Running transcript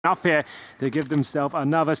enough here to give themselves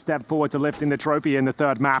another step forward to lifting the trophy in the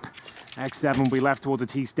third map. X7 will be left towards the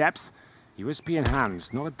T-steps. USP in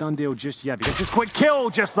hand, not a done deal just yet. Because this quick kill,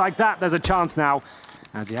 just like that, there's a chance now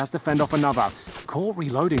as he has to fend off another. Caught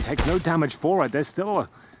reloading, takes no damage for it. There's still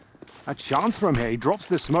a chance from here. He drops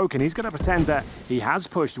the smoke and he's going to pretend that he has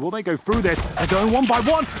pushed. Will they go through this? They're going one by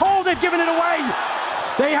one. Oh, they've given it away!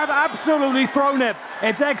 They have absolutely thrown it.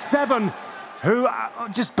 It's X7 who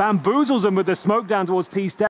just bamboozles them with the smoke down towards T-step.